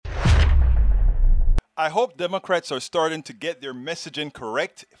I hope Democrats are starting to get their messaging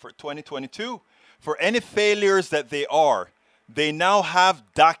correct for 2022. For any failures that they now have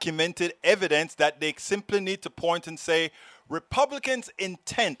documented evidence that they simply need to point and say, Republicans'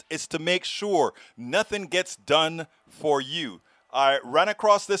 intent is to make sure nothing gets done for you. I ran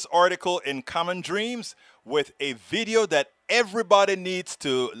across this article in Common Dreams with a video that everybody needs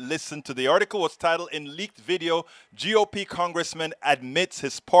to listen to. The article was titled, In Leaked Video, GOP Congressman Admits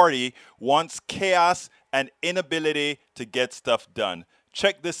His Party Wants Chaos and Inability to Get Stuff Done.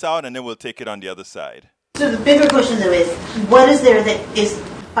 Check this out and then we'll take it on the other side. So the bigger question though is, what is there that is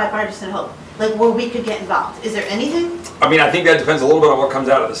bipartisan hope? Like where we could get involved? Is there anything? I mean, I think that depends a little bit on what comes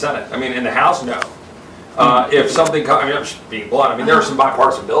out of the Senate. I mean, in the House, no. If something comes, I mean, I'm just being blunt. I mean, there are some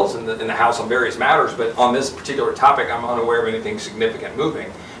bipartisan bills in the House on various matters, but on this particular topic, I'm unaware of anything significant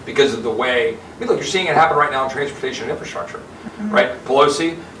moving because of the way, I mean, look, you're seeing it happen right now in transportation and infrastructure, right?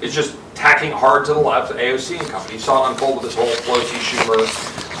 Pelosi is just tacking hard to the left, AOC and company. You saw it unfold with this whole Pelosi, Schumer,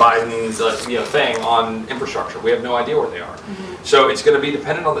 Biden, thing on infrastructure. We have no idea where they are. So it's going to be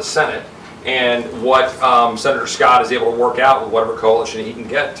dependent on the Senate and what Senator Scott is able to work out with whatever coalition he can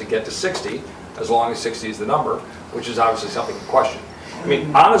get to 60, as long as 60 is the number, which is obviously something to question. I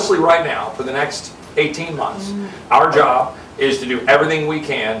mean, honestly, right now, for the next 18 months, our job is to do everything we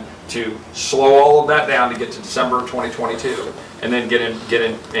can to slow all of that down to get to December of 2022, and then get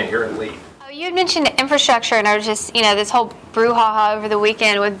in here and lead. You had mentioned infrastructure, and I was just, this whole brouhaha over the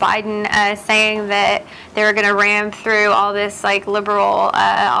weekend with Biden saying that they were going to ram through all this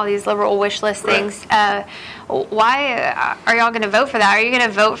all these liberal wish list things. Why are y'all going to vote for that? Are you going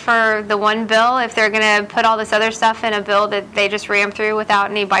to vote for the one bill if they're going to put all this other stuff in a bill that they just ram through without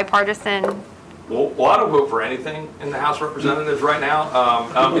any bipartisan? Well, I don't vote for anything in the House of Representatives right now.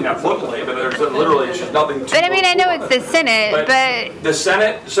 I mean, not flippantly, but there's literally just nothing to But I mean, I know it's the Senate, but the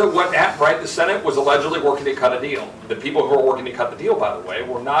Senate. So what? Right? The Senate was allegedly working to cut a deal. The people who are working to cut the deal, by the way,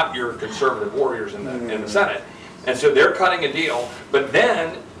 were not your conservative warriors in the Senate, and so they're cutting a deal. But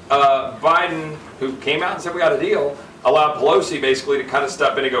then Biden, who came out and said we got a deal, allowed Pelosi basically to kind of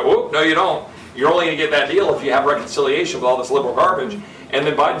step in and go, "Oh, no, you don't. You're only going to get that deal if you have reconciliation with all this liberal garbage." And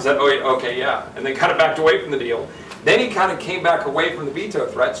then Biden said, "Oh, okay, yeah," and then kind of backed away from the deal. Then he kind of came back away from the veto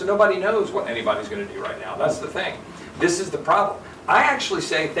threat, so nobody knows what anybody's going to do right now. That's the thing. This is the problem. I actually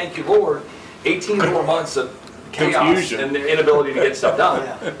say, thank you, Lord, 18 more months of chaos Confusion. and the inability to get stuff done.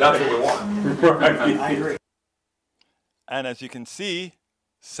 That's what we want. I agree. And as you can see,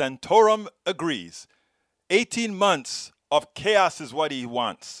 Santorum agrees. 18 months of chaos is what he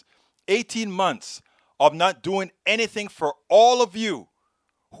wants. 18 months of not doing anything for all of you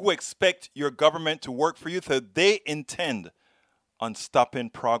who expect your government to work for you, so they intend on stopping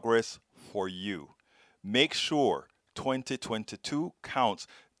progress for you. Make sure 2022 counts.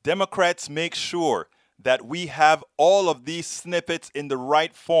 Democrats, make sure that we have all of these snippets in the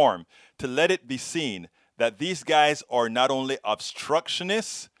right form to let it be seen that these guys are not only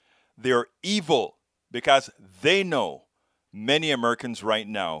obstructionists, they're evil because they know many Americans right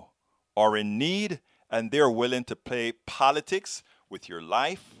now are in need and they're willing to play politics with your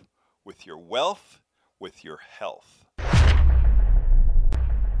life, with your wealth, with your health.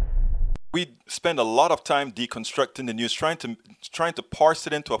 We spend a lot of time deconstructing the news, trying to parse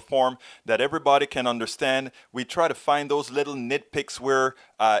it into a form that everybody can understand. We try to find those little nitpicks where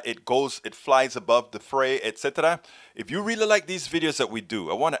it flies above the fray, etc. If you really like these videos that we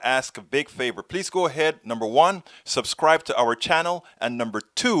do, I want to ask a big favor. Please go ahead, number 1, subscribe to our channel, and number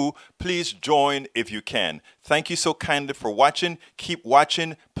 2, please join if you can. Thank you so kindly for watching. Keep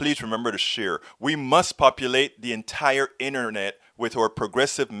watching. Please remember to share. We must populate the entire internet with our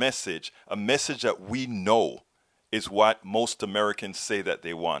progressive message, a message that we know is what most Americans say that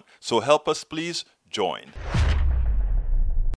they want. So help us, please join.